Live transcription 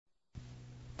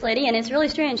lady, and it's really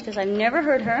strange because I've never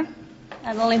heard her.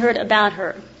 I've only heard about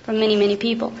her from many, many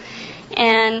people.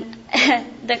 And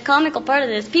the comical part of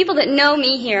this, people that know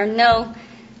me here know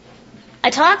I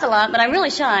talk a lot, but I'm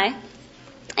really shy,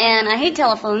 and I hate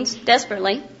telephones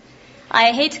desperately.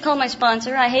 I hate to call my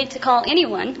sponsor. I hate to call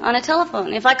anyone on a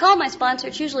telephone. If I call my sponsor,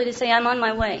 it's usually to say I'm on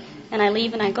my way, and I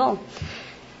leave and I go.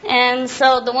 And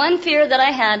so the one fear that I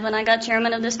had when I got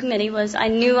chairman of this committee was I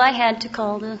knew I had to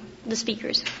call the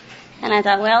speakers. And I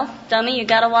thought, well, dummy, you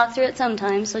got to walk through it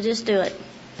sometime, so just do it.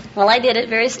 Well, I did it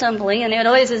very stumbly, and it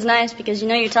always is nice because you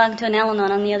know you're talking to an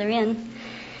Al-Anon on the other end.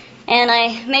 And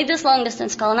I made this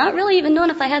long-distance call, not really even knowing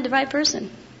if I had the right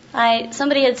person.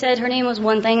 Somebody had said her name was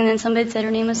one thing, and then somebody had said her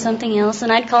name was something else,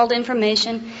 and I'd called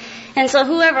information. And so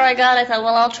whoever I got, I thought,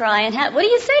 well, I'll try. And what do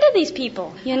you say to these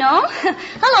people, you know?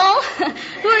 Hello,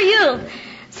 who are you?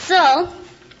 So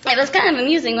it was kind of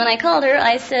amusing. When I called her,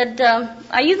 I said,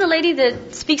 are you the lady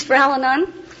that speaks for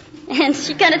Al-Anon? And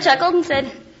she kind of chuckled and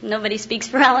said, nobody speaks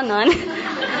for Al-Anon.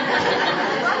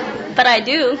 But I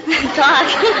do talk.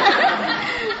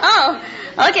 Oh,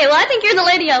 okay, well, I think you're the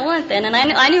lady I want then. And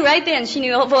I knew right then, she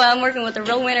knew, oh boy, I'm working with a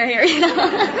real winner here, you know.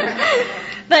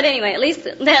 But anyway, at least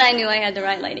then I knew I had the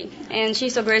right lady. And she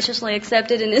so graciously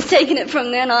accepted and has taken it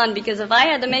from then on, because if I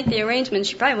had to make the arrangements,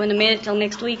 she probably wouldn't have made it till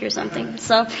next week or something.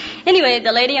 So anyway,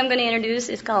 the lady I'm going to introduce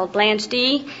is called Blanche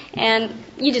D., and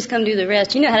you just come do the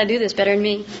rest. You know how to do this better than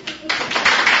me.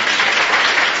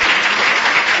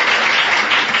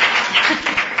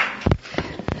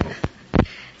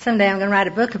 Someday I'm going to write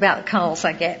a book about the calls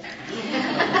I get.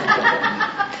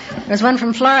 There was one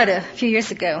from Florida a few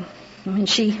years ago. When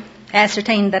she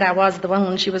ascertained that I was the one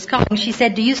when she was calling, she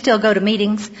said, do you still go to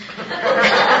meetings?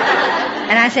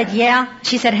 And I said, yeah.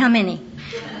 She said, how many?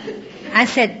 I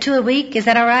said, 2 a week. Is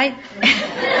that all right?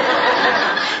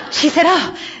 She said,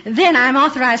 oh, then I'm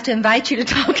authorized to invite you to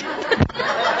talk.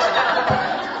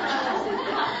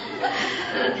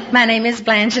 My name is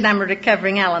Blanche, and I'm a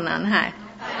recovering Al-Anon. Hi.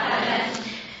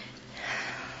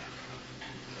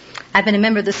 I've been a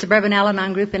member of the Suburban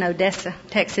Al-Anon group in Odessa,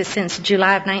 Texas, since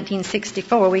July of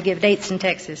 1964. We give dates in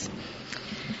Texas.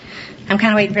 I'm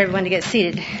kind of waiting for everyone to get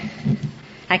seated.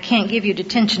 I can't give you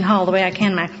detention hall the way I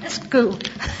can my school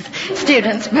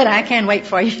students, but I can wait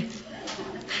for you.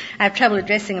 I have trouble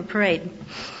addressing a parade.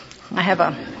 I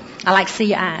like to see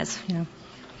your eyes, you know.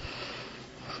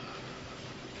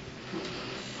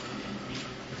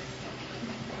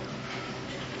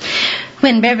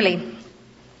 When Beverly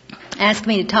asked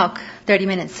me to talk 30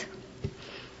 minutes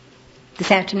this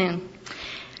afternoon,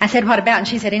 I said, what about? And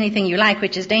she said, anything you like,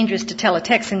 which is dangerous to tell a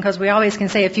Texan because we always can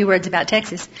say a few words about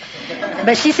Texas.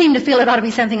 But she seemed to feel it ought to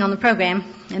be something on the program,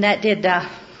 and that did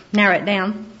narrow it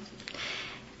down.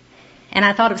 And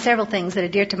I thought of several things that are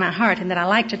dear to my heart and that I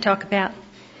like to talk about.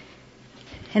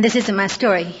 And this isn't my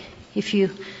story. If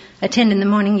you attend in the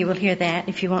morning, you will hear that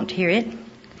if you want to hear it.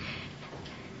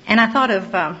 And I thought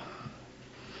of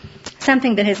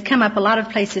something that has come up a lot of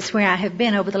places where I have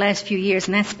been over the last few years,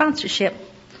 and that's sponsorship.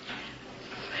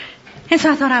 And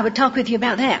so I thought I would talk with you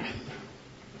about that.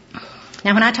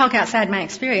 Now, when I talk outside my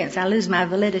experience, I lose my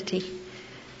validity.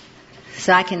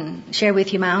 So I can share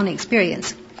with you my own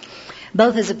experience,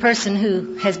 both as a person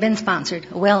who has been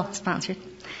sponsored, well sponsored,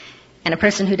 and a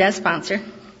person who does sponsor.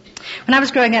 When I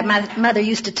was growing up, my mother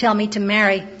used to tell me to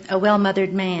marry a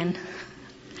well-mothered man.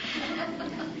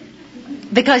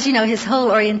 Because, you know, his whole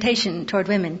orientation toward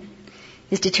women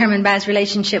is determined by his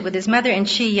relationship with his mother. And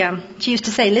she used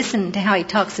to say, listen to how he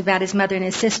talks about his mother and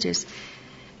his sisters.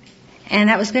 And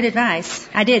that was good advice.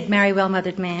 I did marry a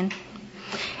well-mothered man.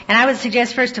 And I would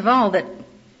suggest, first of all, that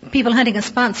people hunting a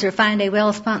sponsor find a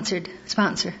well-sponsored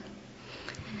sponsor.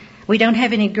 We don't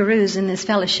have any gurus in this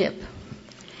fellowship.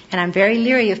 And I'm very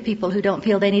leery of people who don't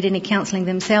feel they need any counseling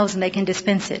themselves and they can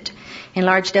dispense it in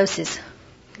large doses.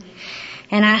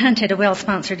 And I hunted a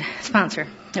well-sponsored sponsor.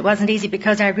 It wasn't easy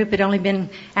because our group had only been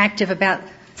active about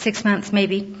 6 months,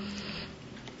 maybe.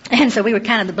 And so we were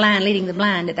kind of the blind leading the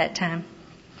blind at that time.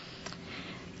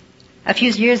 A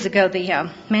few years ago, the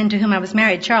man to whom I was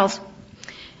married, Charles,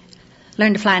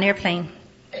 learned to fly an airplane.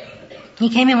 He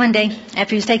came in one day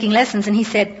after he was taking lessons, and he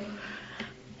said,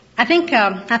 I think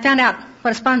I found out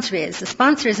what a sponsor is. A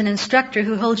sponsor is an instructor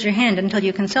who holds your hand until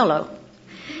you can solo.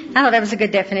 I thought that was a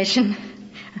good definition.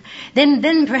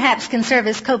 Then perhaps can serve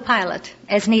as co-pilot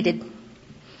as needed.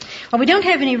 Well, we don't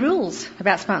have any rules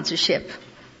about sponsorship.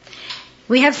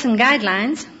 We have some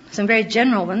guidelines, some very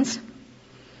general ones.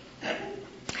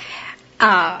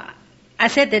 I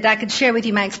said that I could share with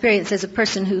you my experience as a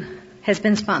person who has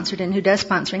been sponsored and who does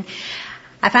sponsoring.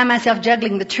 I find myself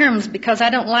juggling the terms because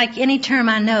I don't like any term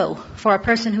I know for a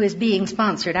person who is being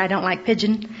sponsored. I don't like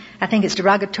pigeon. I think it's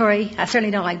derogatory. I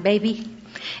certainly don't like baby.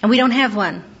 And we don't have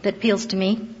one that appeals to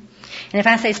me. And if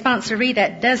I say sponsoree,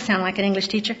 that does sound like an English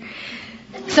teacher.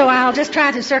 So I'll just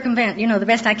try to circumvent, the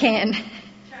best I can.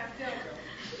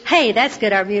 Hey, that's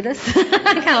good, Arbutus. I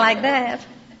kind of like that.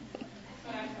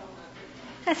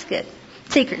 That's good.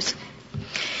 Seekers.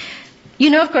 You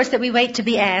know, of course, that we wait to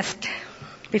be asked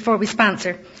before we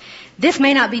sponsor. This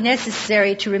may not be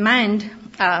necessary to remind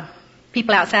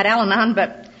people outside Al-Anon,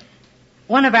 but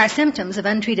one of our symptoms of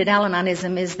untreated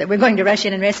Al-Anonism is that we're going to rush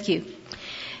in and rescue.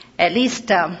 At least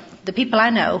the people I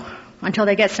know, until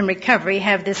they get some recovery,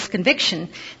 have this conviction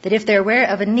that if they're aware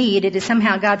of a need, it is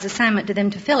somehow God's assignment to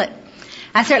them to fill it.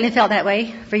 I certainly felt that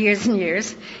way for years and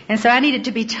years, and so I needed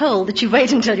to be told that you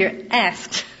wait until you're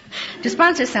asked to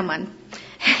sponsor someone.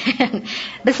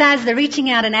 Besides, the reaching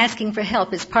out and asking for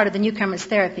help is part of the newcomer's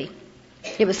therapy.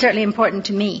 It was certainly important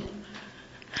to me.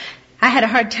 I had a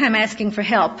hard time asking for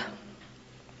help.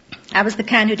 I was the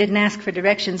kind who didn't ask for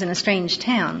directions in a strange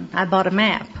town. I bought a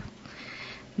map.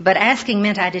 But asking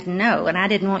meant I didn't know, and I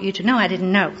didn't want you to know I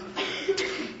didn't know.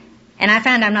 And I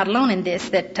find I'm not alone in this,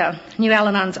 that new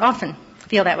Al-Anons often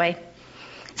feel that way.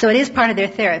 So it is part of their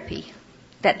therapy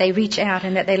that they reach out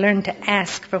and that they learn to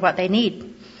ask for what they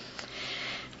need.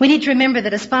 We need to remember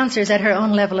that a sponsor is at her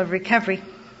own level of recovery,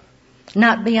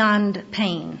 not beyond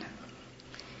pain.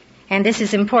 And this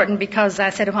is important because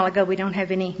I said a while ago we don't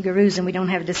have any gurus and we don't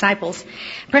have disciples.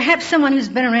 Perhaps someone who's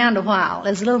been around a while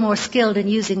is a little more skilled in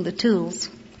using the tools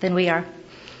than we are.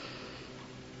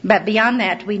 But beyond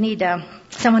that, we need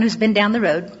someone who's been down the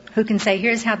road who can say,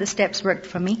 here's how the steps worked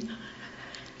for me,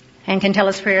 and can tell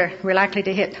us where we're likely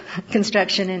to hit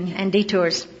construction and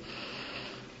detours.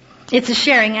 It's a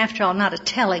sharing, after all, not a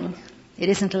telling. It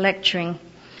isn't a lecturing.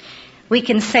 We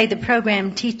can say the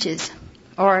program teaches,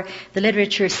 or the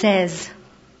literature says,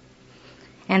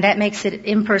 and that makes it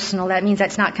impersonal. That means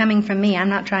that's not coming from me. I'm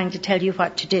not trying to tell you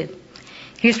what to do.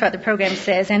 Here's what the program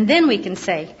says, and then we can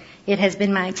say, it has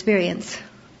been my experience,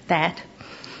 that.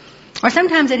 Or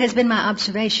sometimes it has been my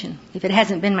observation, if it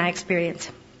hasn't been my experience.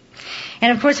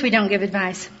 And of course we don't give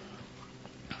advice.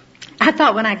 I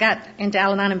thought when I got into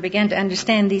Al-Anon and began to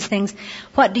understand these things,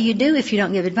 what do you do if you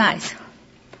don't give advice?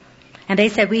 And they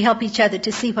said, we help each other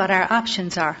to see what our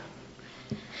options are.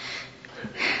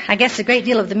 I guess a great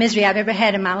deal of the misery I've ever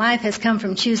had in my life has come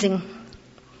from choosing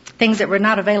things that were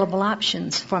not available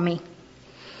options for me.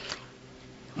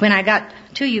 When I got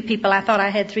to you people, I thought I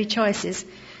had 3 choices.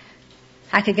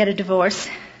 I could get a divorce.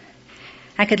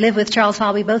 I could live with Charles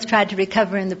while we both tried to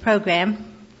recover in the program.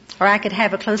 Or I could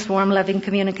have a close, warm, loving,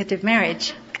 communicative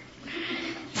marriage.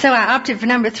 So I opted for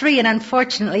number 3, and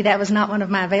unfortunately that was not one of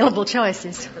my available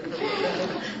choices.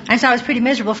 And so I was pretty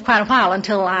miserable for quite a while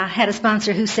until I had a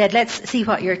sponsor who said, let's see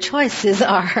what your choices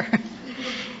are.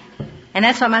 And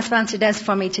that's what my sponsor does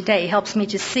for me today, helps me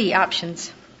to see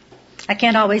options. I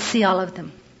can't always see all of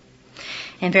them.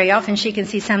 And very often she can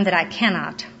see some that I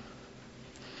cannot.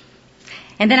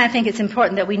 And then I think it's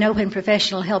important that we know when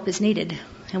professional help is needed.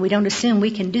 And we don't assume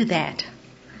we can do that.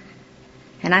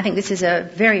 And I think this is a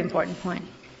very important point.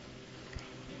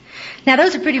 Now,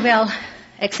 those are pretty well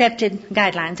accepted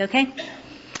guidelines, okay?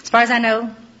 As far as I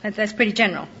know, that's pretty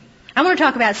general. I want to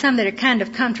talk about some that are kind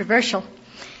of controversial.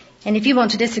 And if you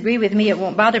want to disagree with me, it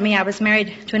won't bother me. I was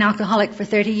married to an alcoholic for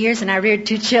 30 years, and I reared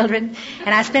 2 children.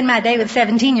 And I spend my day with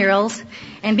 17-year-olds.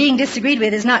 And being disagreed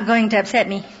with is not going to upset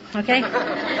me, okay?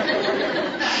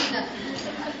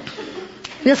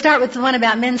 We'll start with the one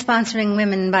about men sponsoring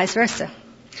women and vice versa.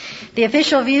 The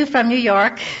official view from New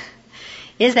York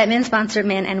is that men sponsor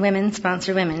men and women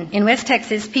sponsor women. In West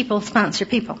Texas, people sponsor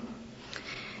people.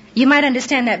 You might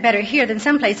understand that better here than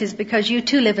some places because you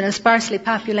too live in a sparsely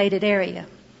populated area.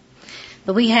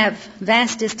 But we have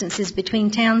vast distances between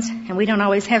towns, and we don't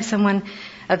always have someone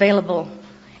available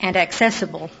and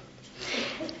accessible.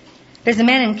 There's a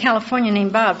man in California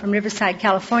named Bob from Riverside,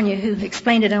 California, who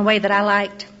explained it in a way that I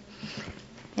liked.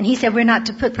 And he said we're not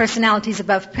to put personalities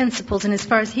above principles, and as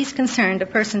far as he's concerned, a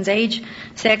person's age,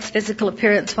 sex, physical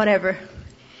appearance, whatever,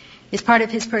 is part of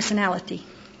his personality.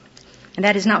 And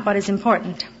that is not what is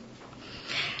important.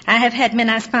 I have had men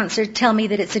I sponsored tell me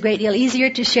that it's a great deal easier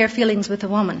to share feelings with a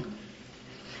woman.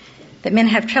 That men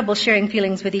have trouble sharing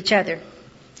feelings with each other.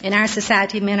 In our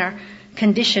society, men are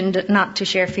conditioned not to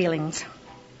share feelings.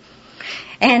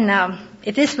 And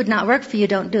if this would not work for you,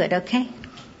 don't do it, okay?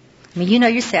 I mean, you know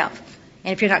yourself.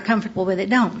 And if you're not comfortable with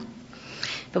it, don't.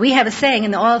 But we have a saying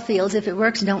in the oil fields, if it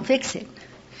works, don't fix it.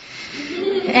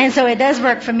 And so it does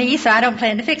work for me, so I don't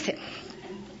plan to fix it.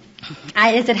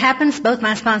 As it happens, both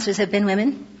my sponsors have been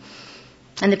women.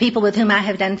 And the people with whom I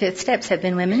have done Fifth Steps have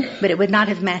been women, but it would not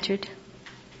have mattered.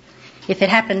 If it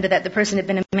happened that the person had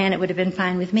been a man, it would have been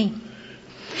fine with me.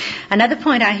 Another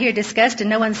point I hear discussed and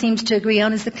no one seems to agree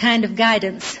on is the kind of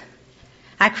guidance.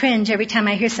 I cringe every time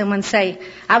I hear someone say,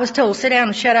 I was told, sit down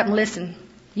and shut up and listen.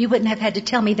 You wouldn't have had to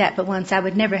tell me that but once. I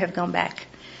would never have gone back.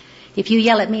 If you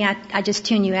yell at me, I just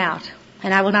tune you out.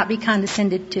 And I will not be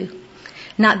condescended to.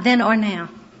 Not then or now.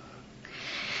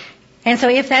 And so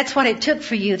if that's what it took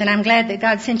for you, then I'm glad that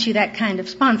God sent you that kind of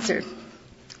sponsor.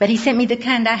 But He sent me the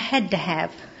kind I had to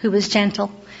have, who was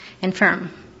gentle and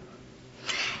firm.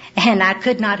 And I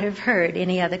could not have heard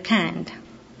any other kind.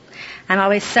 I'm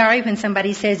always sorry when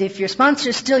somebody says, if your sponsor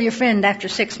is still your friend after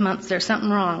 6 months, there's something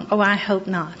wrong. Oh, I hope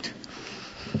not.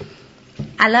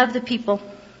 I love the people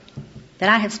that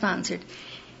I have sponsored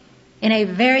in a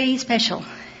very special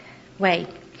way.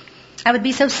 I would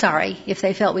be so sorry if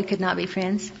they felt we could not be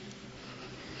friends.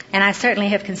 And I certainly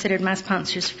have considered my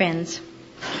sponsors friends.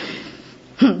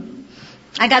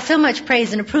 I got so much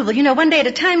praise and approval. You know, One Day at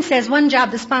a Time says one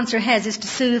job the sponsor has is to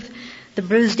soothe the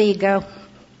bruised ego.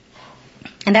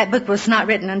 And that book was not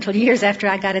written until years after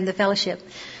I got in the fellowship.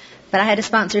 But I had a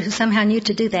sponsor who somehow knew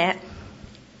to do that.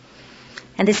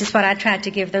 And this is what I tried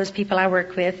to give those people I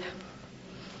work with.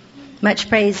 Much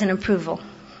praise and approval.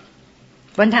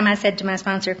 One time I said to my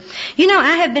sponsor, you know,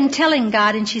 I have been telling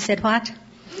God, and she said, what?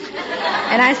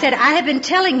 And I said, I have been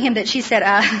telling him that. She said,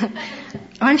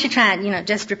 why don't you try it,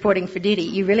 just reporting for duty.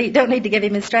 You really don't need to give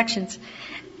him instructions.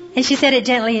 And she said it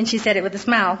gently, and she said it with a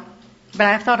smile. But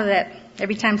I've thought of that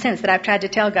every time since, that I've tried to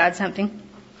tell God something.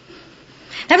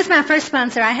 That was my first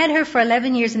sponsor. I had her for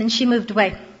 11 years, and then she moved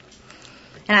away.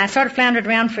 And I sort of floundered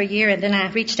around for a year, and then I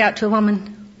reached out to a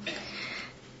woman,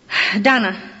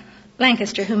 Donna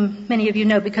Lancaster, whom many of you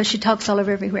know because she talks all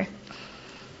over everywhere.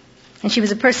 And she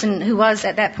was a person who was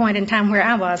at that point in time where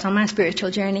I was on my spiritual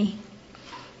journey.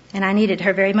 And I needed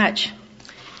her very much.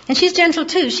 And she's gentle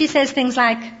too. She says things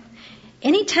like,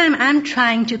 anytime I'm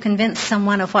trying to convince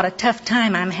someone of what a tough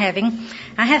time I'm having,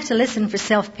 I have to listen for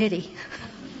self-pity.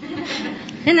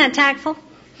 Isn't that tactful?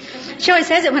 She always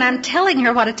says it when I'm telling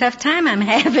her what a tough time I'm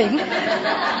having.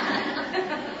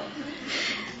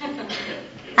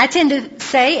 I tend to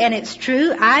say, and it's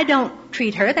true, I don't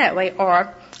treat her that way,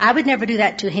 or I would never do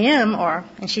that to him,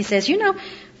 and she says,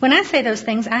 when I say those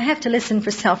things, I have to listen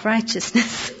for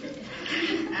self-righteousness.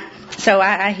 So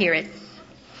I hear it.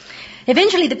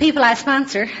 Eventually, the people I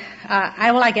sponsor,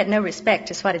 I get no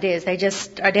respect, is what it is. They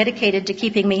just are dedicated to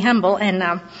keeping me humble,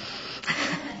 and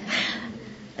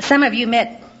some of you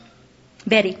met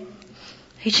Betty.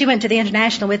 She went to the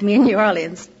International with me in New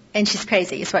Orleans, and she's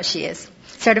crazy, is what she is,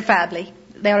 certifiably.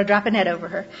 They ought to drop a net over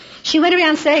her. She went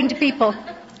around saying to people,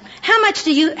 how much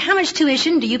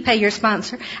tuition do you pay your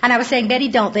sponsor? And I was saying, Betty,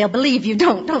 don't. They'll believe you.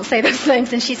 Don't say those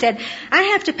things. And she said, I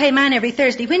have to pay mine every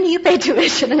Thursday. When do you pay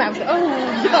tuition? And I was like,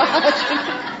 oh,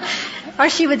 gosh. Or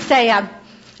she would say,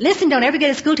 listen, don't ever get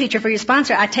a school teacher for your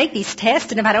sponsor. I take these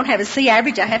tests, and if I don't have a C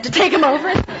average, I have to take them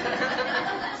over.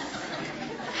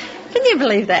 Can you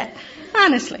believe that?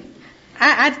 Honestly.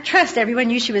 I trust everyone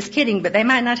knew she was kidding, but they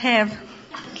might not have.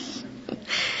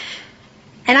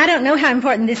 And I don't know how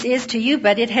important this is to you,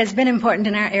 but it has been important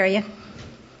in our area.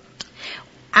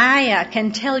 I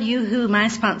can tell you who my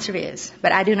sponsor is,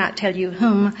 but I do not tell you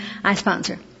whom I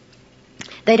sponsor.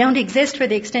 They don't exist for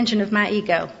the extension of my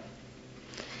ego.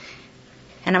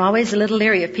 And I'm always a little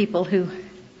leery of people who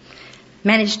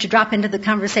manage to drop into the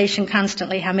conversation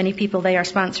constantly how many people they are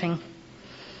sponsoring.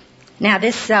 Now,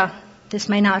 this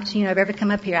may not, ever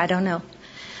come up here. I don't know.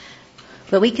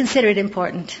 But we consider it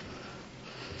important.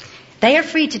 They are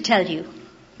free to tell you,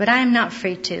 but I am not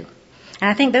free to. And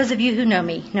I think those of you who know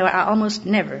me know I almost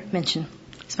never mention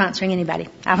sponsoring anybody.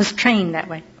 I was trained that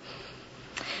way.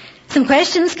 Some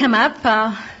questions come up.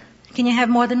 Can you have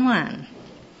more than one?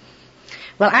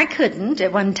 Well, I couldn't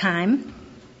at one time.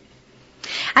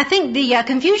 I think the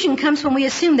confusion comes when we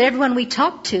assume that everyone we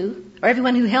talk to or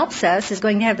everyone who helps us is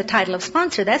going to have the title of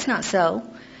sponsor. That's not so.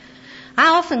 I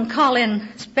often call in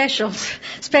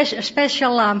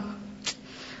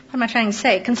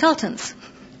consultants.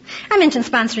 I mentioned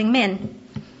sponsoring men.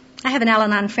 I have an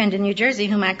Al-Anon friend in New Jersey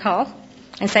whom I call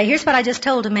and say, here's what I just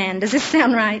told a man. Does this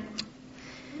sound right?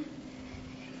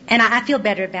 And I feel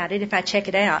better about it if I check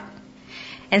it out.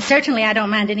 And certainly I don't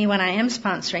mind anyone I am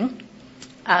sponsoring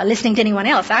listening to anyone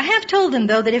else. I have told them,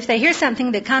 though, that if they hear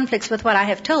something that conflicts with what I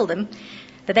have told them,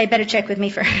 that they better check with me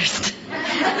first.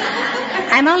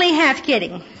 I'm only half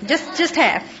kidding. Just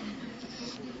half.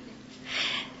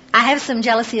 I have some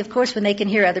jealousy, of course, when they can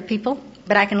hear other people,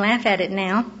 but I can laugh at it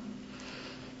now.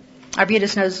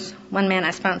 Arbutus knows one man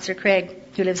I sponsor, Craig,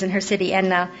 who lives in her city,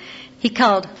 and He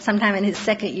called sometime in his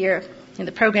second year in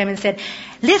the program and said,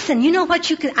 listen, you know what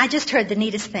you can, I just heard the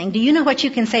neatest thing. Do you know what you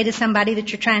can say to somebody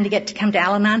that you're trying to get to come to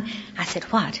Al-Anon? I said,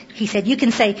 what? He said, you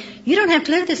can say, you don't have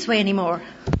to live this way anymore.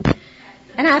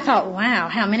 And I thought, wow,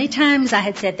 how many times I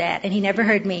had said that, and he never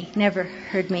heard me.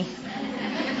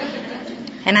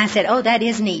 And I said, oh, that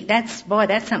is neat. That's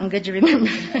something good to remember.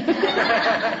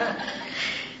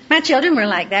 My children were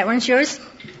like that, weren't yours?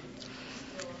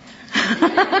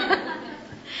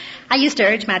 I used to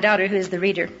urge my daughter, who is the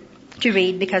reader, to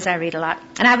read because I read a lot.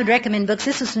 And I would recommend books.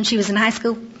 This was when she was in high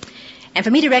school. And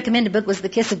for me to recommend a book was The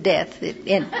Kiss of Death.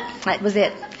 That was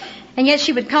it. And yet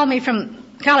she would call me from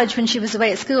college when she was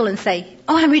away at school and say,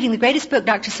 oh, I'm reading the greatest book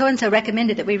Dr. So-and-so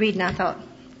recommended that we read. And I thought,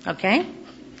 okay.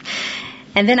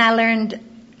 And then I learned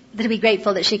to be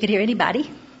grateful that she could hear anybody.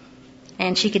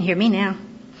 And she can hear me now.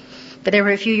 But there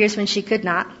were a few years when she could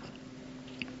not.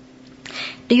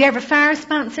 Do you ever fire a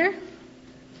sponsor?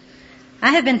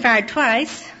 I have been fired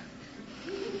twice.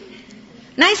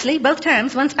 Nicely, both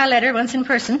times. Once by letter, once in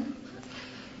person.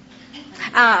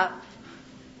 I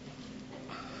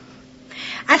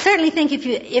certainly think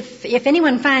if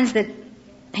anyone finds that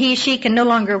he or she can no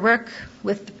longer work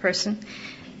with the person,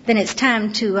 then it's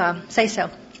time to say so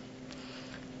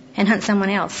and hunt someone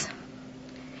else.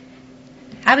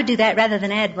 I would do that rather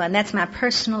than add one. That's my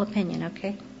personal opinion,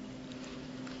 okay?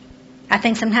 I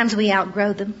think sometimes we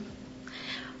outgrow them,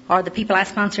 or the people I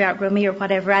sponsor outgrow me, or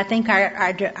whatever. I think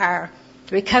our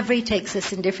recovery takes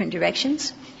us in different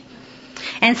directions.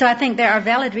 And so I think there are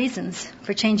valid reasons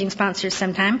for changing sponsors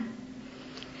sometime.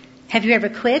 Have you ever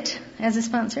quit as a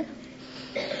sponsor?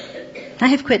 I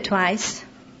have quit twice.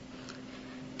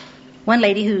 One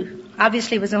lady who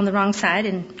obviously was on the wrong side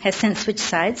and has since switched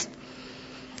sides.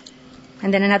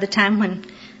 And then another time when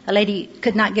a lady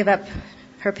could not give up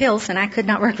her pills and I could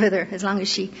not work with her as long as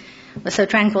she was so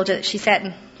tranquil that she sat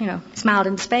and, smiled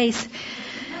into space.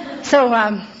 So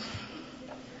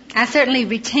I certainly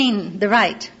retain the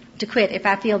right to quit if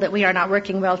I feel that we are not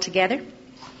working well together.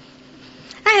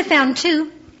 I have found,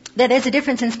 too, that there's a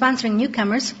difference in sponsoring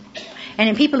newcomers and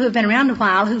in people who have been around a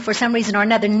while who, for some reason or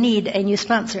another, need a new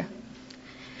sponsor.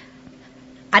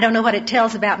 I don't know what it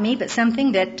tells about me, but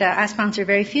something that I sponsor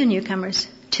very few newcomers.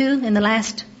 2 in the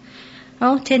last,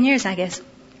 10 years, I guess.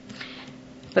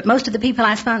 But most of the people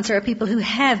I sponsor are people who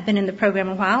have been in the program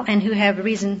a while and who have a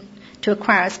reason to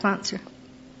acquire a sponsor.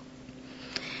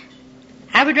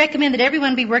 I would recommend that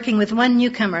everyone be working with one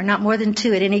newcomer, not more than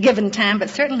 2 at any given time, but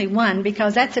certainly 1,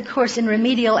 because that's a course in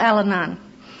remedial Al-Anon.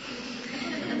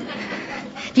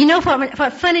 Do you know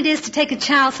what fun it is to take a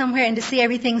child somewhere and to see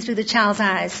everything through the child's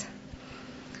eyes?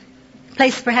 A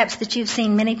place perhaps that you've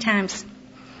seen many times.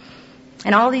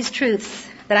 And all these truths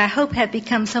that I hope have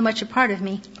become so much a part of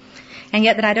me, and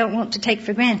yet that I don't want to take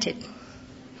for granted.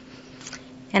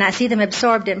 And I see them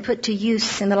absorbed and put to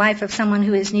use in the life of someone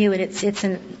who is new, and it's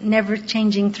a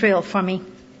never-changing thrill for me.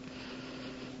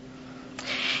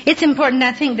 It's important,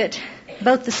 I think, that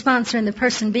both the sponsor and the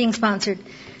person being sponsored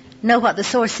know what the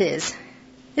source is.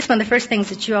 It's one of the first things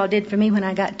that you all did for me when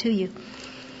I got to you,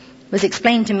 was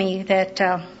explain to me that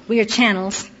we are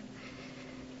channels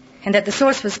and that the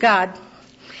source was God.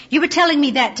 You were telling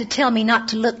me that to tell me not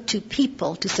to look to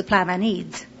people to supply my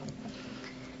needs.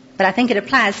 But I think it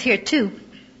applies here, too.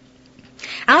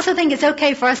 I also think it's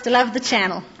okay for us to love the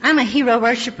channel. I'm a hero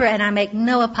worshiper, and I make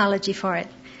no apology for it.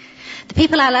 The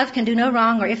people I love can do no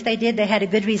wrong, or if they did, they had a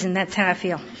good reason. That's how I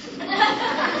feel.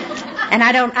 And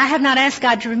I have not asked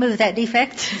God to remove that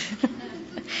defect.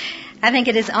 I think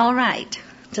it is all right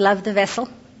to love the vessel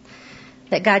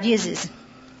that God uses.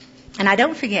 And I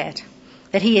don't forget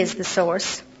that He is the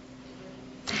source.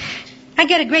 I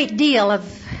get a great deal of,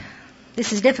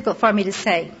 this is difficult for me to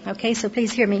say, okay, so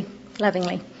please hear me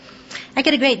lovingly. I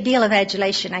get a great deal of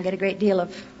adulation. I get a great deal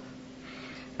of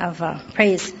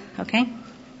praise, okay?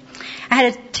 I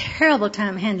had a terrible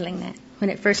time handling that when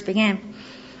it first began.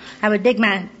 I would dig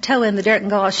my toe in the dirt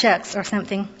and go, oh, shucks, or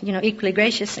something, equally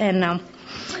gracious. And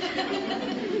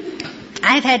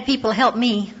I've had people help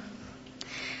me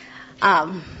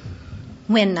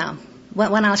when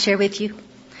I'll share with you.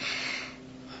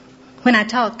 When I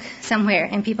talk somewhere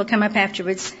and people come up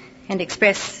afterwards and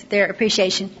express their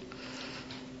appreciation,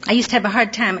 I used to have a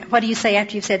hard time. What do you say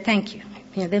after you've said thank you?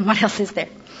 Then what else is there?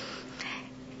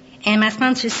 And my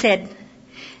sponsor said,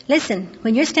 listen,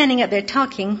 when you're standing up there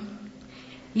talking,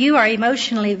 you are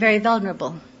emotionally very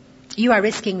vulnerable. You are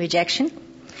risking rejection.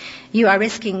 You are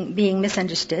risking being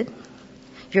misunderstood.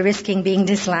 You're risking being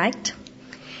disliked.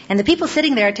 And the people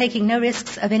sitting there are taking no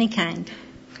risks of any kind.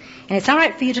 And it's all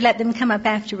right for you to let them come up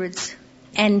afterwards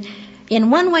and in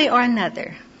one way or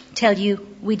another tell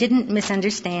you we didn't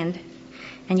misunderstand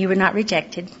and you were not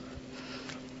rejected.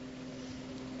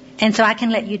 And so I can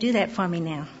let you do that for me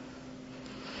now.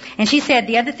 And she said,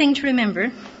 the other thing to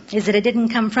remember is that it didn't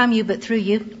come from you but through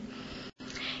you.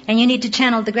 And you need to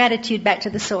channel the gratitude back to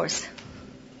the source.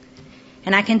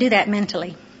 And I can do that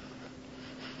mentally.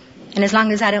 And as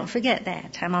long as I don't forget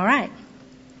that, I'm all right.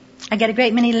 I get a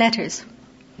great many letters.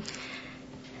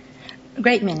 A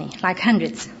great many, like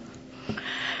hundreds.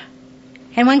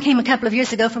 And one came a couple of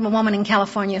years ago from a woman in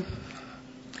California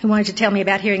who wanted to tell me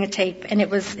about hearing a tape, and it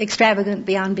was extravagant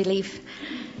beyond belief.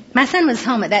 My son was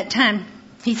home at that time.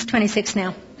 He's 26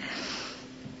 now.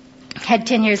 Had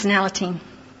 10 years in Alateen.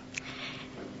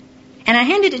 And I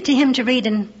handed it to him to read,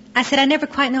 and I said, I never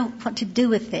quite know what to do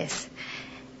with this.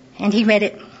 And he read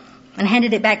it and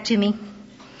handed it back to me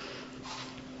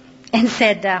and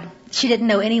said, she didn't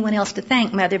know anyone else to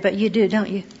thank, Mother, but you do, don't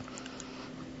you?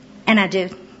 And I do.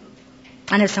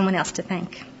 I know someone else to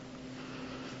thank.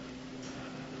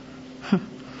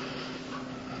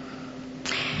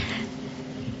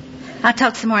 I'll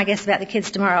talk some more, I guess, about the kids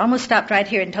tomorrow. I almost stopped right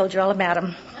here and told you all about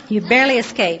them. You barely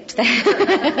escaped.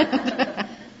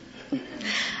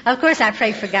 Of course, I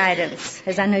pray for guidance,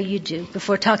 as I know you do,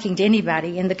 before talking to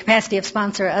anybody in the capacity of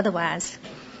sponsor or otherwise.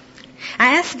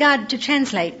 I ask God to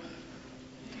translate,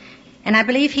 and I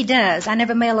believe He does. I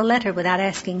never mail a letter without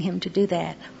asking Him to do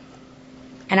that.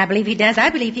 And I believe He does.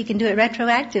 I believe He can do it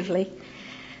retroactively.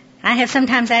 I have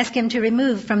sometimes asked Him to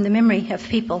remove from the memory of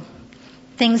people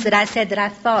things that I said that I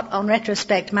thought on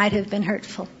retrospect might have been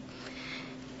hurtful.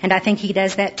 And I think He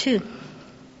does that too.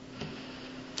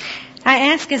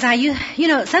 I ask as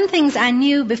some things I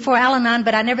knew before Al-Anon,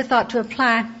 but I never thought to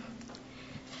apply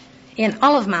in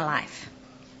all of my life.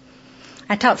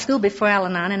 I taught school before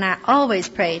Al-Anon, and I always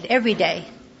prayed every day,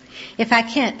 if I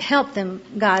can't help them,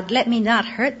 God, let me not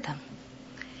hurt them.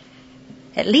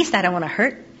 At least I don't want to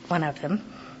hurt one of them.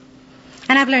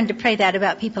 And I've learned to pray that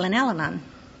about people in Al-Anon,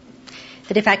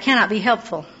 that if I cannot be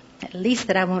helpful, at least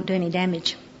that I won't do any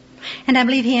damage. And I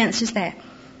believe He answers that.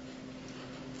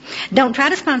 Don't try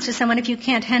to sponsor someone if you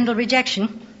can't handle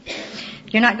rejection.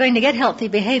 You're not going to get healthy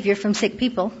behavior from sick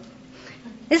people.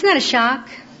 Isn't that a shock?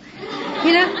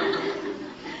 I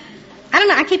don't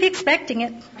know. I keep expecting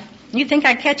it. You'd think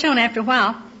I'd catch on after a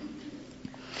while.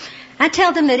 I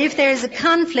tell them that if there is a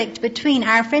conflict between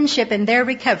our friendship and their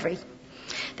recovery,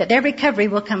 that their recovery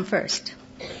will come first.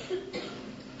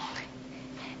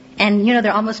 And,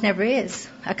 there almost never is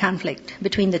a conflict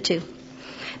between the two.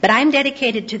 But I'm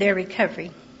dedicated to their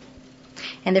recovery.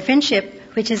 And the friendship,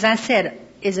 which, as I said,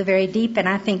 is a very deep and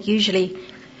I think usually,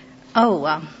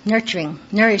 nurturing,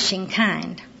 nourishing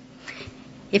kind.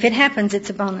 If it happens, it's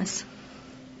a bonus.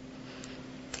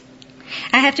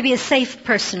 I have to be a safe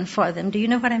person for them. Do you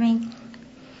know what I mean?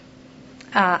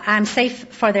 I'm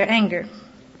safe for their anger.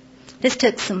 This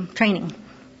took some training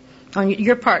on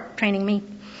your part, training me.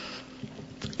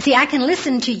 See, I can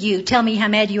listen to you tell me how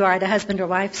mad you are at a husband or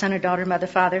wife, son or daughter, mother,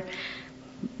 father,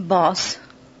 boss,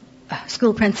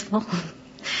 school principal.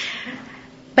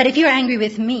 But if you're angry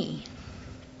with me,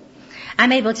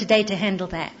 I'm able today to handle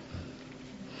that.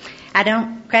 I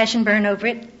don't crash and burn over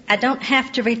it. I don't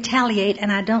have to retaliate,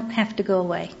 and I don't have to go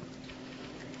away.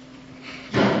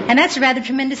 And that's a rather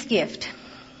tremendous gift.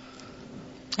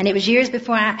 And it was years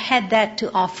before I had that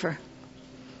to offer.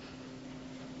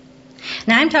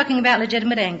 Now, I'm talking about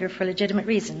legitimate anger for a legitimate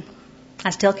reason. I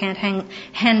still can't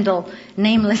handle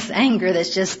nameless anger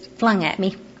that's just flung at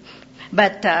me.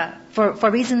 But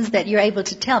for reasons that you're able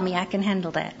to tell me, I can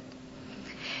handle that.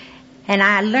 And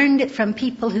I learned it from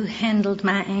people who handled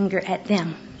my anger at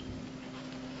them.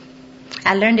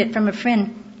 I learned it from a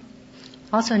friend,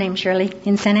 also named Shirley,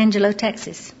 in San Angelo,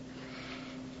 Texas.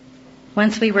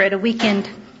 Once we were at a weekend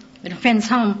at a friend's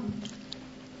home,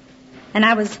 and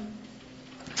I was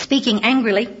speaking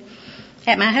angrily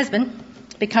at my husband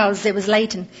because it was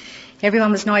late and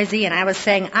everyone was noisy, and I was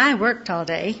saying I worked all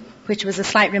day, which was a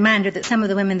slight reminder that some of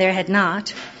the women there had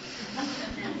not.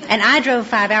 And I drove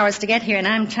 5 hours to get here, and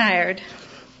I'm tired.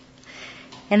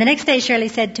 And the next day Shirley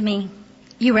said to me,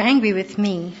 you were angry with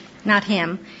me, not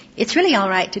him. It's really all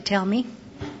right to tell me.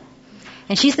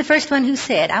 And she's the first one who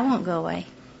said, I won't go away.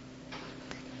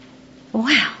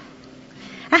 Wow.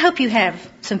 I hope you have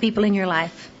some people in your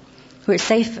life who are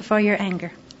safe for your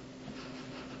anger.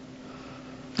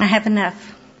 I have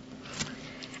enough.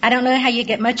 I don't know how you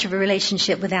get much of a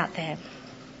relationship without that.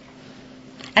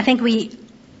 I think we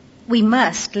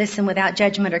must listen without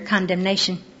judgment or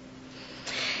condemnation.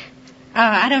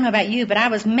 I don't know about you, but I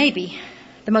was maybe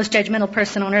the most judgmental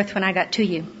person on earth when I got to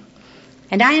you.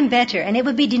 And I am better, and it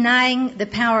would be denying the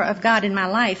power of God in my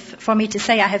life for me to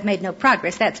say I have made no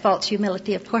progress. That's false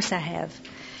humility. Of course I have.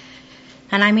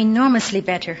 And I'm enormously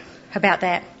better about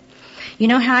that. You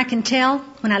know how I can tell?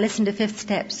 When I listen to Fifth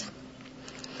Steps.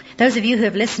 Those of you who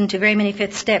have listened to very many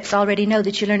Fifth Steps already know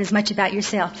that you learn as much about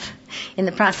yourself in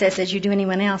the process as you do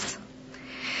anyone else.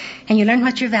 And you learn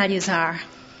what your values are.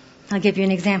 I'll give you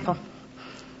an example.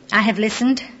 I have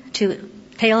listened to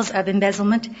tales of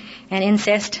embezzlement and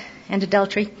incest and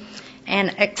adultery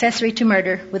and accessory to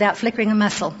murder without flickering a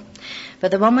muscle.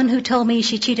 But the woman who told me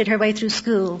she cheated her way through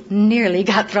school nearly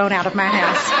got thrown out of my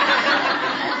house.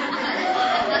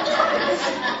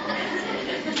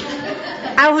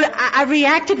 I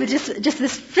reacted with just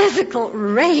this physical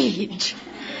rage.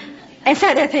 And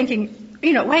sat there thinking,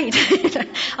 wait.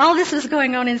 All this was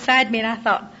going on inside me, and I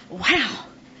thought, wow,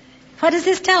 what does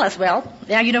this tell us? Well,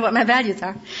 now you know what my values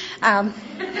are.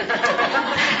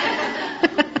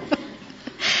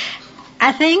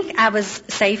 I think I was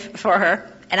safe for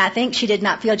her, and I think she did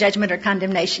not feel judgment or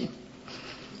condemnation.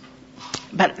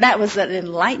 But that was an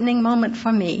enlightening moment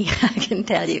for me, I can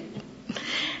tell you.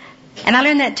 And I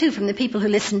learned that too from the people who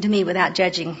listened to me without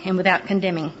judging and without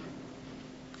condemning.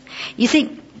 You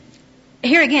see,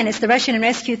 here again, it's the Russian and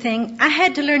rescue thing. I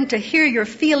had to learn to hear your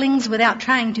feelings without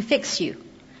trying to fix you.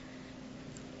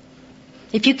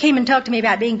 If you came and talked to me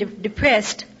about being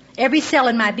depressed, every cell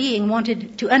in my being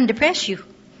wanted to undepress you.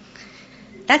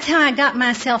 That's how I got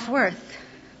my self-worth.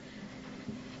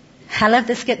 I love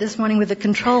the skit this morning with the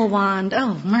control wand.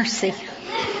 Oh, mercy.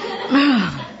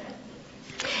 Oh.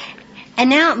 And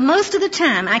now, most of the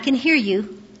time, I can hear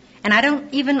you, and I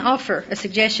don't even offer a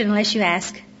suggestion unless you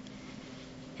ask.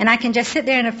 And I can just sit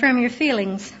there and affirm your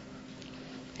feelings.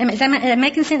 Is that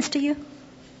making sense to you?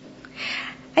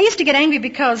 I used to get angry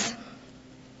because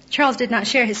Charles did not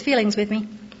share his feelings with me.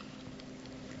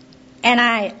 And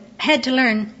I had to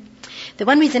learn that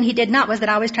one reason he did not was that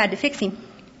I always tried to fix him.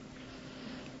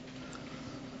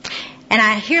 And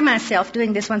I hear myself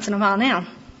doing this once in a while now,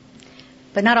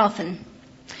 but not often.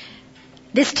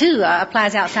 This, too,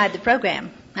 applies outside the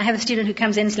program. I have a student who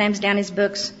comes in, slams down his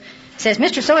books, says,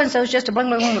 Mr. So-and-so is just a blah,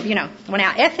 blah, blah, Well,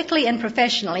 now, ethically and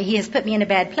professionally, he has put me in a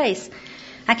bad place.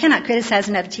 I cannot criticize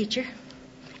another teacher,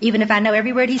 even if I know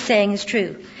every word he's saying is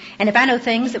true. And if I know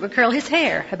things that would curl his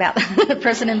hair about the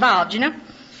person involved,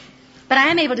 But I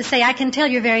am able to say, I can tell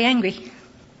you're very angry.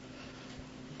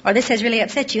 Or this has really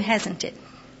upset you, hasn't it?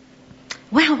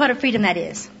 Wow, what a freedom that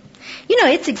is.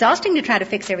 It's exhausting to try to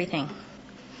fix everything.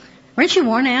 Weren't you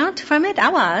worn out from it? I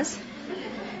was.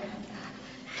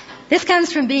 This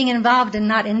comes from being involved and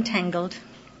not entangled.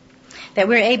 That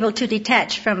we're able to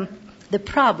detach from the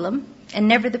problem and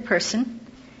never the person.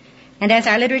 And as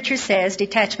our literature says,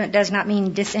 detachment does not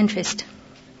mean disinterest.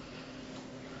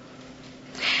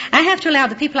 I have to allow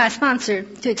the people I sponsor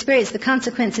to experience the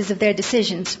consequences of their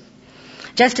decisions,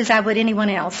 just as I would anyone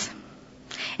else.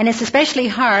 And it's especially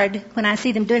hard when I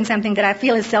see them doing something that I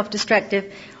feel is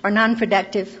self-destructive or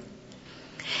non-productive.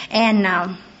 And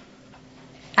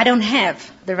I don't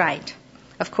have the right,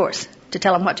 of course, to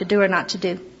tell them what to do or not to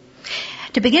do.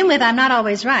 To begin with, I'm not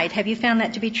always right. Have you found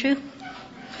that to be true?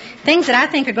 Things that I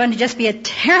think are going to just be a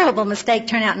terrible mistake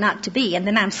turn out not to be, and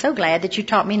then I'm so glad that you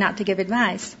taught me not to give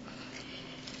advice.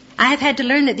 I have had to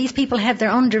learn that these people have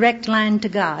their own direct line to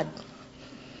God.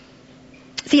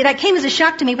 See, that came as a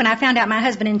shock to me when I found out my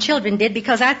husband and children did,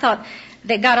 because I thought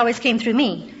that God always came through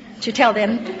me to tell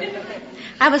them.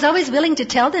 I was always willing to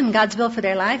tell them God's will for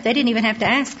their life. They didn't even have to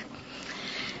ask.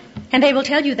 And they will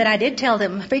tell you that I did tell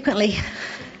them frequently.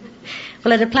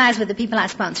 Well, it applies with the people I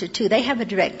sponsor too. They have a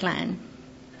direct line.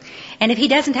 And if he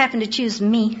doesn't happen to choose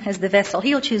me as the vessel,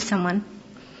 he'll choose someone.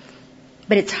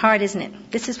 But it's hard, isn't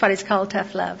it? This is what is called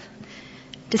tough love.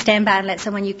 To stand by and let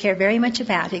someone you care very much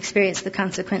about experience the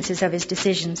consequences of his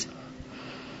decisions.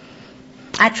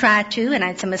 I tried to, and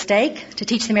it's a mistake, to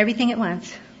teach them everything at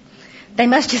once. They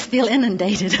must just feel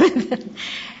inundated.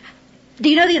 Do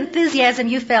you know the enthusiasm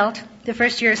you felt the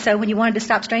first year or so when you wanted to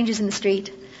stop strangers in the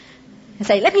street and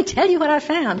say, let me tell you what I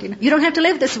found. You don't have to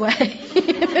live this way.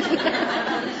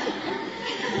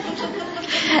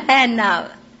 And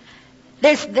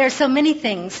there's so many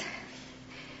things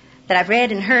that I've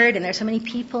read and heard, and there's so many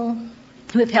people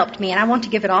who have helped me, and I want to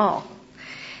give it all.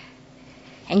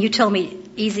 And you told me,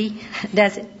 easy,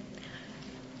 does it?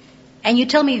 And you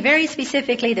told me very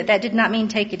specifically that did not mean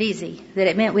take it easy, that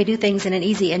it meant we do things in an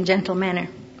easy and gentle manner.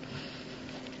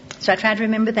 So I try to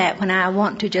remember that when I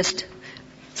want to just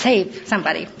save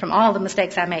somebody from all the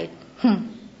mistakes I made.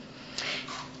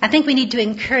 I think we need to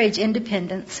encourage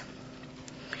independence.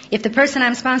 If the person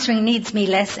I'm sponsoring needs me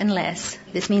less and less,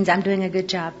 this means I'm doing a good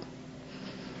job.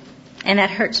 And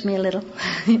that hurts me a little.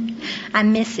 I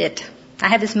miss it. I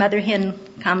have this mother-hen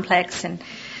complex, and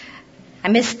I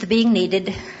miss the being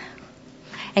needed.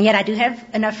 And yet I do have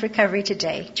enough recovery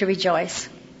today to rejoice.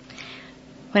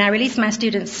 When I release my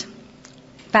students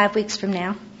 5 weeks from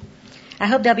now, I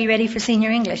hope they'll be ready for senior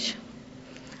English.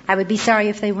 I would be sorry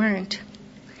if they weren't.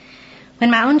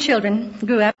 When my own children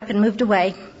grew up and moved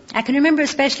away, I can remember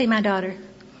especially my daughter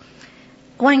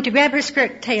wanting to grab her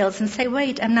skirt tails and say,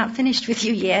 "Wait, I'm not finished with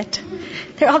you yet.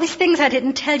 There are all these things I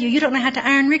didn't tell you. You don't know how to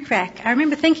iron rickrack." I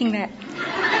remember thinking that.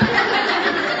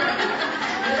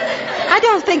 I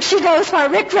don't think she knows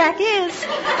what rickrack is.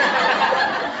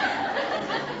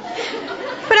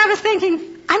 But I was thinking,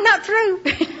 I'm not through.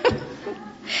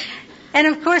 And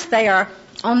of course they are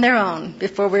on their own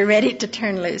before we're ready to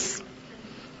turn loose.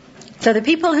 So the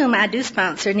people whom I do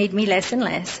sponsor need me less and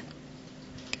less.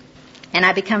 And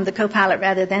I become the co-pilot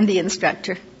rather than the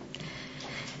instructor.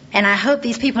 And I hope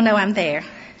these people know I'm there,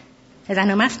 as I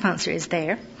know my sponsor is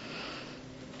there,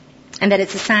 and that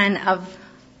it's a sign of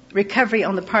recovery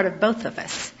on the part of both of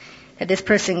us, that this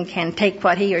person can take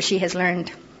what he or she has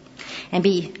learned and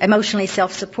be emotionally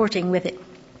self-supporting with it.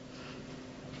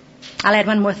 I'll add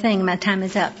one more thing. My time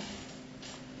is up.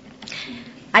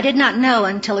 I did not know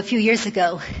until a few years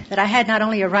ago that I had not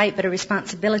only a right but a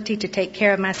responsibility to take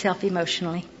care of myself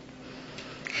emotionally.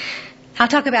 I'll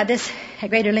talk about this at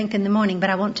greater length in the morning, but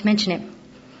I want to mention it.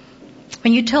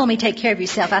 When you told me take care of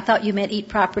yourself, I thought you meant eat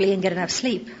properly and get enough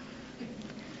sleep.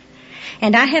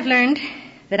 And I have learned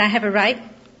that I have a right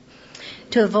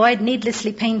to avoid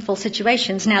needlessly painful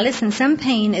situations. Now listen, some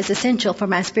pain is essential for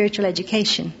my spiritual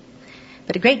education,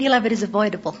 but a great deal of it is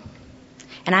avoidable.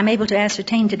 And I'm able to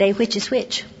ascertain today which is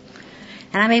which.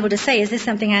 And I'm able to say, is this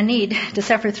something I need to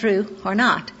suffer through or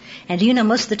not? And do you know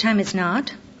most of the time it's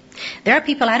not? There are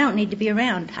people I don't need to be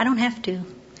around. I don't have to. And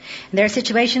there are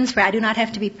situations where I do not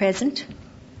have to be present.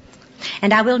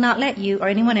 And I will not let you or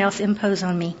anyone else impose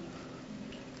on me.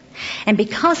 And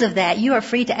because of that, you are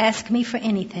free to ask me for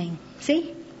anything.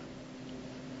 See?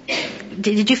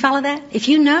 Did you follow that? If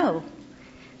you know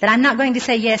that I'm not going to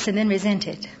say yes and then resent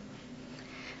it,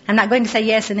 I'm not going to say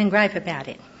yes and then gripe about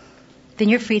it, then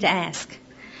you're free to ask.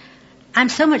 I'm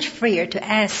so much freer to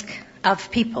ask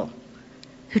of people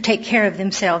who take care of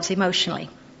themselves emotionally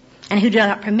and who do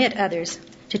not permit others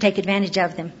to take advantage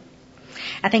of them.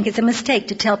 I think it's a mistake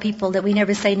to tell people that we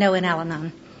never say no in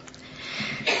Al-Anon.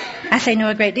 I say no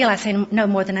a great deal. I say no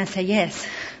more than I say yes.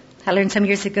 I learned some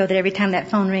years ago that every time that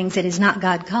phone rings, it is not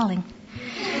God calling.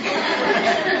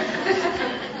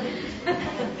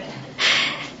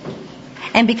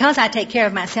 And because I take care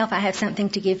of myself, I have something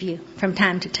to give you from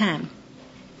time to time.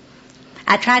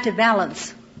 I try to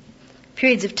balance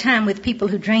periods of time with people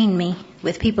who drain me,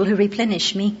 with people who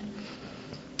replenish me.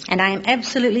 And I am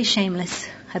absolutely shameless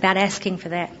about asking for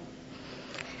that.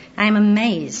 I am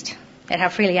amazed at how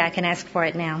freely I can ask for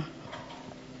it now.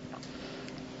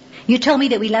 You told me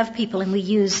that we love people and we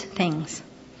use things.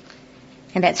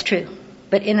 And that's true.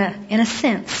 But in a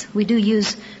sense, we do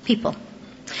use people.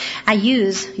 I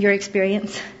use your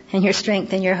experience and your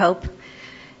strength and your hope.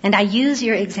 And I use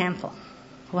your example.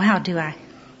 Wow, do I?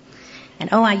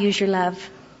 And oh, I use your love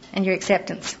and your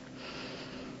acceptance.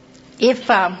 If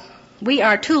we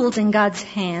are tools in God's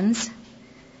hands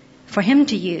for Him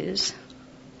to use,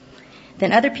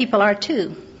 then other people are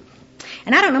too.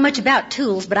 And I don't know much about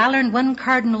tools, but I learned one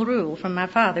cardinal rule from my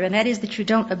father, and that is that you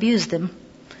don't abuse them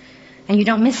and you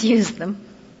don't misuse them.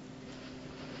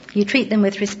 You treat them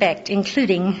with respect,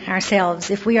 including ourselves,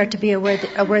 if we are to be a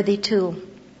worthy tool.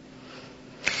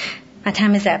 My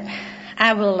time is up.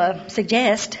 I will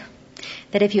suggest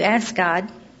that if you ask God,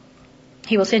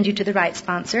 He will send you to the right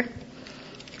sponsor.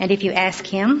 And if you ask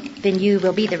Him, then you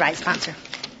will be the right sponsor.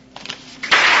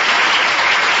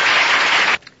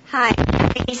 Hi,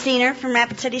 I'm Amy Zener from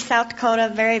Rapid City, South Dakota.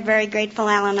 Very, very grateful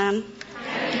Al-Anon.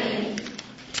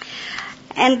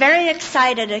 And very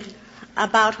excited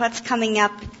about what's coming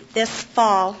up this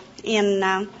fall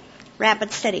in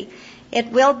Rapid City. It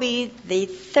will be the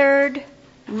third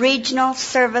regional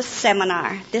service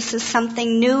seminar. This is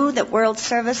something new that World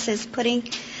Service is putting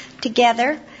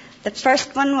together. The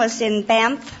first one was in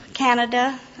Banff,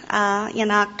 Canada,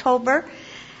 in October.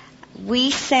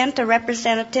 We sent a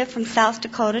representative from South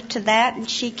Dakota to that, and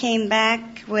she came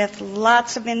back with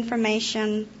lots of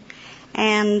information.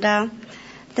 And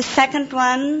the second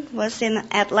one was in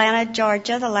Atlanta,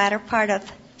 Georgia, the latter part of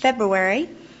February.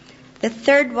 The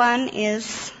third one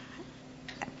is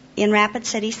in Rapid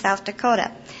City, South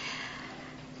Dakota.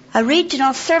 A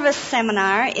regional service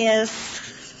seminar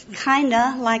is kind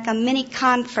of like a mini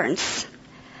conference.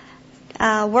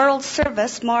 World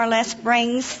Service more or less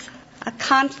brings a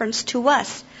conference to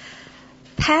us,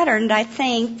 patterned, I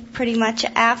think, pretty much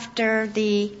after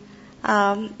the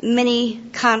mini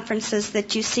conferences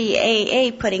that you see AA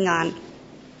putting on.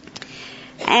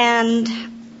 And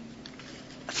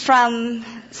from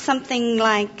something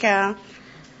like a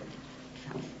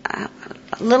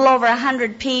little over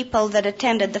 100 people that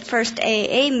attended the first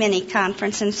AA mini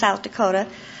conference in South Dakota,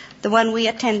 the one we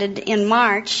attended in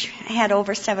March had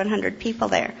over 700 people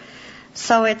there.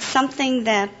 So it's something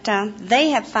that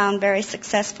they have found very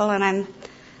successful, and I'm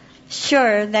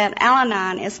sure that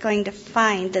Al-Anon is going to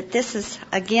find that this is,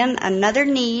 again, another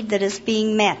need that is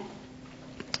being met.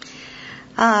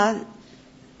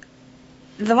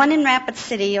 The one in Rapid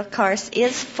City, of course,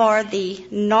 is for the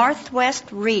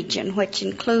Northwest region, which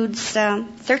includes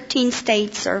 13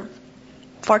 states or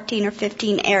 14 or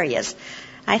 15 areas.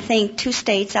 I think 2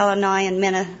 states, Illinois and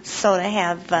Minnesota,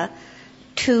 have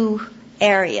 2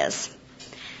 areas.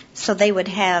 So they would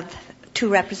have 2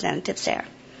 representatives there.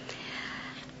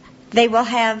 They will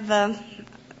have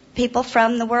people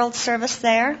from the World Service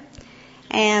there,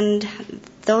 and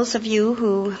those of you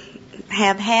who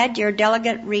have had your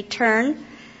delegate return,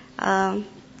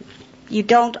 you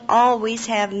don't always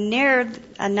have near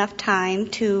enough time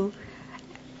to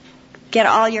get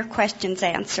all your questions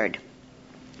answered.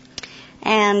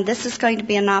 And this is going to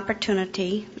be an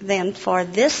opportunity then for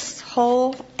this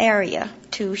whole area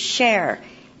to share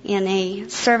in a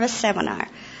service seminar.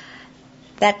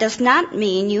 That does not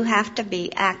mean you have to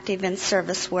be active in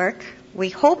service work. We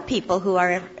hope people who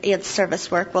are in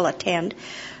service work will attend,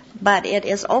 but it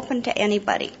is open to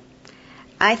anybody.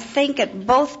 I think at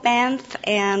both Banff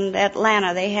and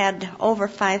Atlanta they had over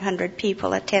 500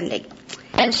 people attending.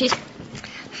 And she's...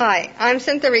 Hi, I'm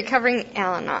Cynthia, recovering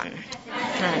Al-Anon.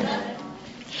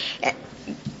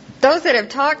 Those that have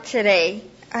talked today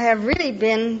have really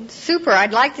been super.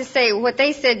 I'd like to say what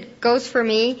they said goes for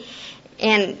me,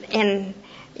 and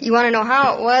you want to know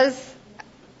how it was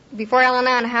before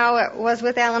Al-Anon, how it was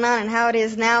with Al-Anon, and how it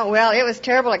is now. Well, it was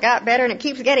terrible. It got better, and it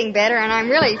keeps getting better, and I'm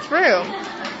really through.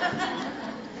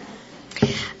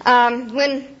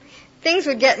 When things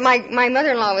would get, my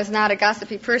mother-in-law was not a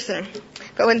gossipy person,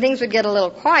 but when things would get a little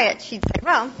quiet, she'd say,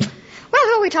 well, who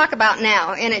will we talk about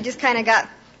now? And it just kind of got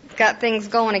things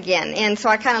going again. And so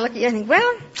I kind of look at you and think,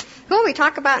 well, who will we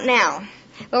talk about now?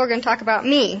 Well, we're going to talk about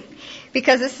me,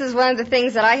 because this is one of the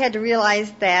things that I had to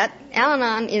realize, that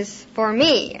Al-Anon is for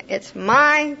me. It's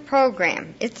my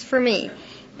program. It's for me.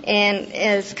 And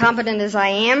as competent as I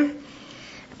am,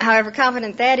 however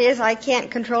competent that is, I can't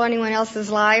control anyone else's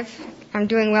life. I'm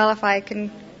doing well if I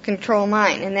can control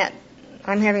mine, and that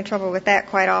I'm having trouble with that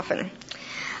quite often.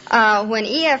 When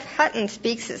E.F. Hutton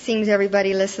speaks, it seems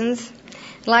everybody listens.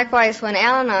 Likewise, when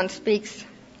Al-Anon speaks,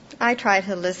 I try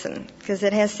to listen, because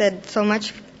it has said so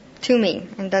much to me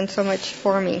and done so much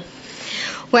for me.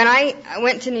 When I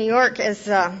went to New York as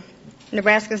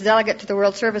Nebraska's delegate to the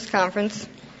World Service Conference,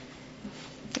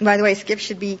 by the way, Skip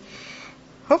should be,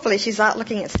 hopefully she's out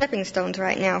looking at stepping stones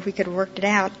right now, if we could have worked it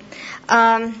out.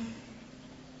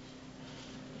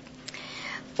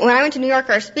 When I went to New York,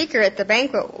 our speaker at the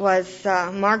banquet was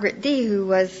Margaret D., who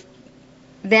was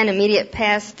then immediate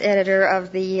past editor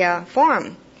of the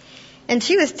Forum. And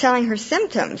she was telling her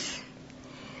symptoms.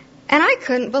 And I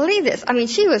couldn't believe this. I mean,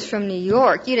 she was from New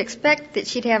York. You'd expect that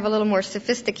she'd have a little more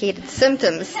sophisticated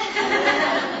symptoms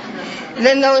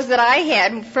than those that I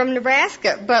had from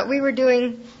Nebraska. But we were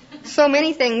doing so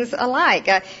many things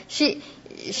alike. She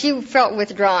felt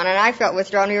withdrawn, and I felt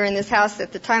withdrawn. We were in this house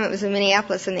at the time. It was in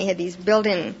Minneapolis, and they had these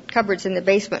built-in cupboards in the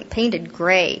basement, painted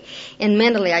gray. And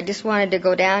mentally, I just wanted to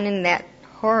go down in that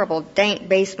horrible, dank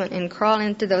basement and crawl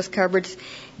into those cupboards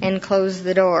and close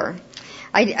the door.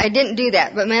 I didn't do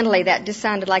that, but mentally that just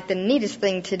sounded like the neatest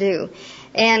thing to do.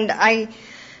 And I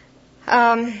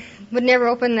would never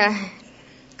open the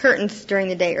curtains during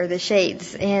the day or the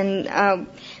shades. And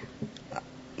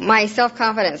my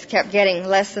self-confidence kept getting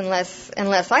less and less and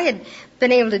less. I had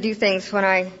been able to do things when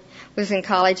I was in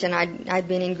college, and I'd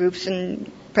been in groups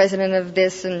and president of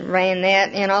this and ran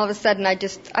that, and all of a sudden I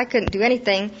couldn't do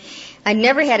anything. I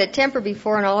never had a temper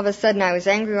before, and all of a sudden I was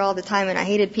angry all the time, and I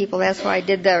hated people. That's why I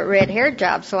did the red hair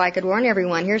job, so I could warn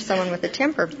everyone, here's someone with a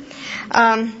temper.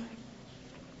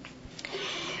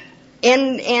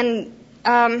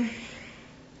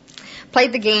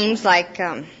 Played the games like,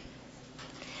 I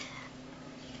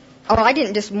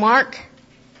didn't just mark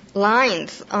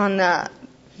lines on the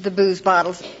booze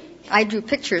bottles. I drew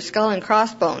pictures, skull and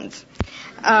crossbones.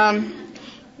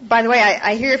 By the way,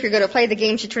 I hear if you're going to play the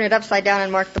games, you turn it upside down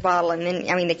and mark the bottle, and then,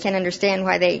 they can't understand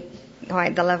why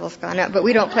the level's gone up. But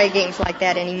we don't play games like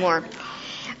that anymore.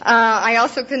 I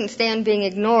also couldn't stand being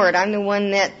ignored. I'm the one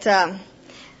that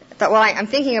thought, I'm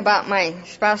thinking about my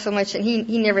spouse so much, and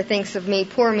he never thinks of me.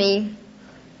 Poor me.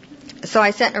 So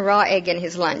I sent a raw egg in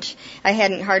his lunch. I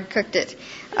hadn't hard cooked it.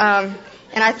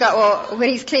 And I thought, well, when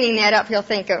he's cleaning that up, he'll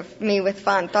think of me with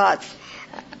fond thoughts.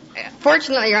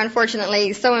 Fortunately or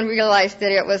unfortunately, someone realized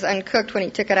that it was uncooked when he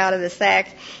took it out of the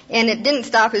sack, and it didn't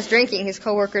stop his drinking. His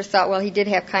coworkers thought, well, he did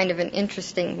have kind of an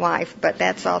interesting wife, but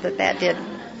that's all that did.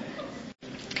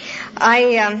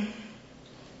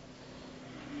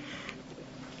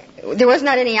 There was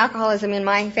not any alcoholism in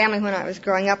my family when I was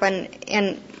growing up,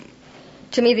 and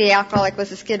to me the alcoholic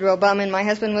was a Skid Row bum, and my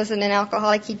husband wasn't an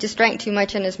alcoholic. He just drank too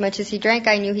much, and as much as he drank,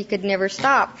 I knew he could never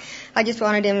stop. I just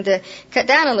wanted him to cut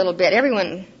down a little bit.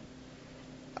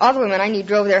 All the women I knew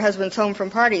drove their husbands home from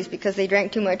parties because they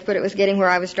drank too much, but it was getting where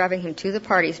I was driving him to the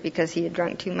parties because he had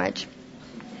drunk too much.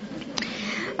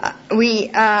 We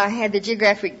had the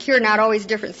geographic cure, not always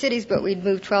different cities, but we'd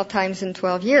moved 12 times in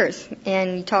 12 years.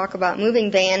 And you talk about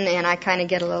moving van, and I kind of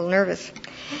get a little nervous.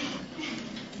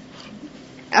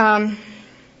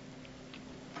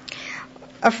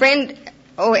 A friend,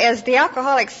 as the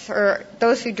alcoholics, or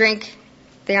those who drink,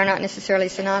 they are not necessarily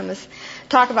synonymous,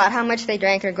 talk about how much they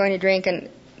drank and are going to drink, and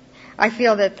I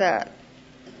feel that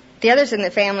the others in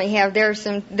the family have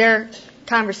their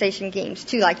conversation games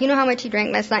too, like, you know how much he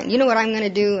drank last night, and you know what I'm going to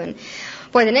do, and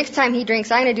boy, the next time he drinks,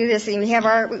 I'm going to do this, and we have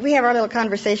our little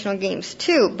conversational games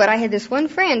too. But I had this one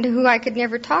friend who I could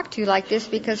never talk to like this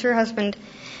because her husband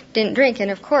didn't drink, and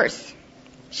of course,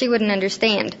 she wouldn't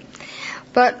understand.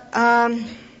 But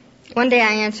one day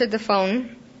I answered the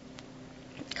phone,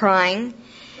 crying,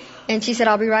 and she said,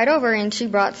 I'll be right over, and she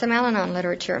brought some Al-Anon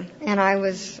literature, and I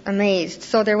was amazed.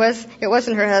 So it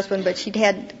wasn't her husband, but she'd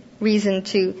had reason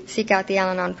to seek out the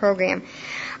Al-Anon program.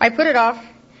 I put it off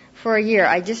for a year.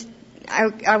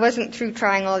 I wasn't through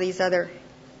trying all these other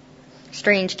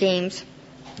strange games.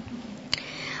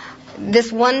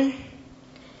 This one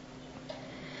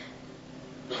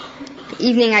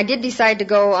evening I did decide to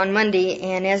go on Monday,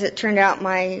 and as it turned out,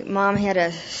 my mom had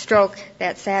a stroke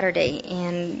that Saturday,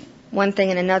 and one thing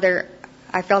and another,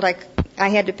 I felt like I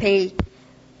had to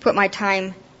put my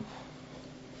time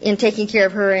in taking care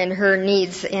of her and her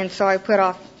needs, and so I put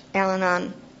off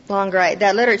Al-Anon longer.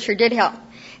 That literature did help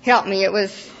me.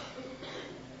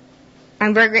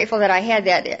 I'm very grateful that I had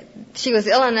that. She was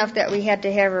ill enough that we had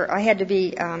to have her. I had to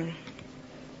be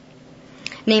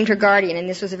named her guardian, and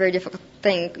this was a very difficult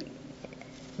thing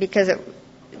because it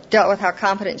dealt with how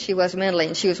competent she was mentally,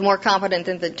 and she was more competent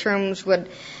than the terms would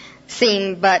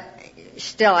seem, but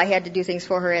still I had to do things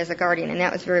for her as a guardian, and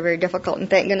that was very, very difficult, and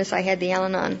thank goodness I had the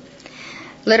Al-Anon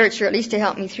literature at least to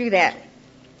help me through that.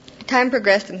 Time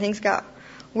progressed and things got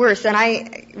worse, and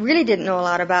I really didn't know a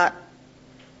lot about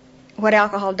what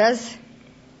alcohol does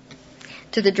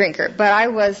to the drinker, but I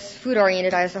was food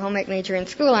oriented. I was a home ec major in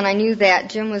school, and I knew that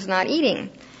Jim was not eating,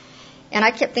 and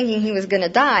I kept thinking he was going to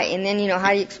die, and then,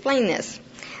 how do you explain this?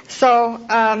 So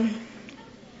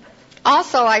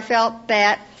also I felt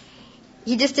that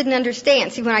he just didn't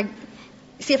understand. See,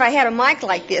 if I had a mic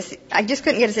like this, I just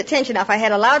couldn't get his attention. If I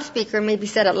had a loudspeaker and maybe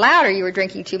said it louder, you were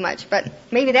drinking too much. But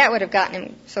maybe that would have gotten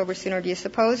him sober sooner, do you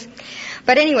suppose?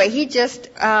 But anyway, he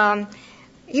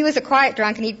was a quiet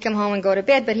drunk, and he'd come home and go to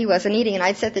bed, but he wasn't eating, and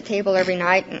I'd set the table every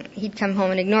night, and he'd come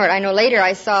home and ignore it. I know later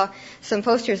I saw some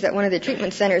posters that one of the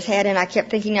treatment centers had, and I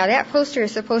kept thinking, now that poster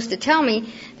is supposed to tell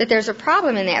me that there's a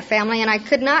problem in that family, and I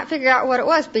could not figure out what it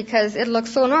was because it looked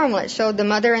so normal. It showed the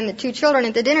mother and the two children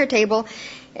at the dinner table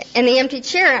and the empty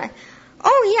chair.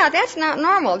 Oh, yeah, that's not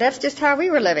normal. That's just how we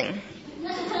were living.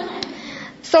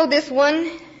 So this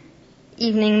one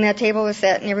evening, the table was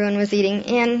set and everyone was eating,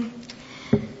 and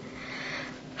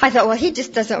I thought, well, he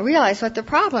just doesn't realize what the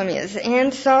problem is.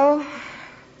 And so,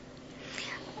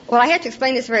 I have to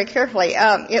explain this very carefully.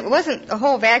 It wasn't a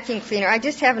whole vacuum cleaner. I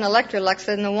just have an Electrolux,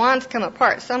 and the wands come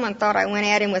apart. Someone thought I went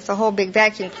at him with the whole big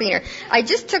vacuum cleaner. I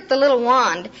just took the little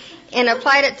wand and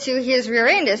applied it to his rear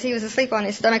end as he was asleep on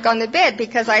his stomach on the bed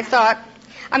because I thought,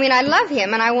 I love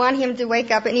him, and I want him to wake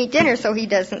up and eat dinner so he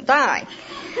doesn't die.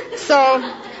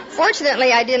 So,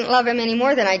 fortunately, I didn't love him any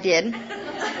more than I did.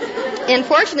 And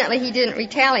fortunately, he didn't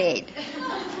retaliate.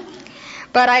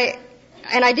 But I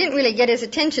didn't really get his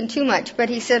attention too much, but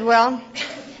he said, well,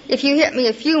 if you hit me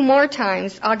a few more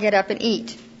times, I'll get up and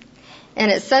eat.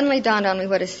 And it suddenly dawned on me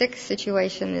what a sick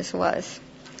situation this was.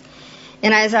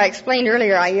 And as I explained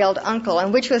earlier, I yelled uncle,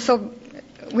 and which was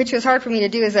hard for me to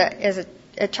do as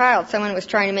a child. Someone was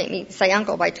trying to make me say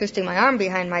uncle by twisting my arm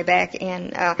behind my back,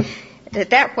 and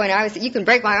at that point I was, you can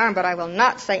break my arm, but I will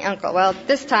not say uncle. Well,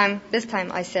 this time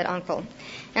I said uncle.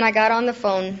 And I got on the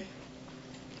phone,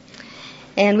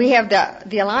 and we have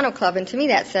the Alano Club, and to me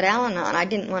that said Al-Anon. I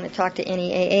didn't want to talk to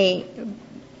any AA.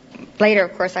 Later,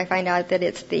 of course, I find out that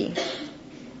it's the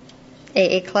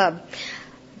AA Club.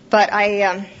 But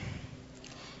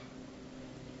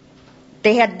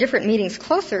they had different meetings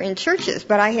closer in churches,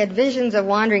 but I had visions of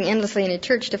wandering endlessly in a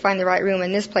church to find the right room,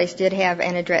 and this place did have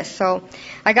an address. So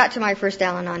I got to my first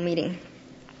Al-Anon meeting.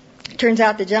 Turns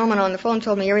out the gentleman on the phone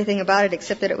told me everything about it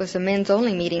except that it was a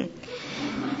men's-only meeting.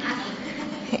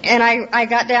 And I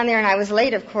got down there, and I was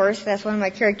late, of course. That's one of my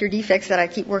character defects that I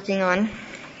keep working on.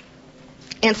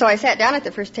 And so I sat down at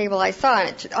the first table I saw,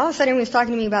 and all of a sudden everyone was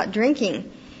talking to me about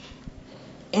drinking.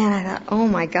 And I thought, oh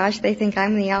my gosh, they think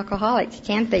I'm the alcoholic.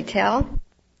 Can't they tell?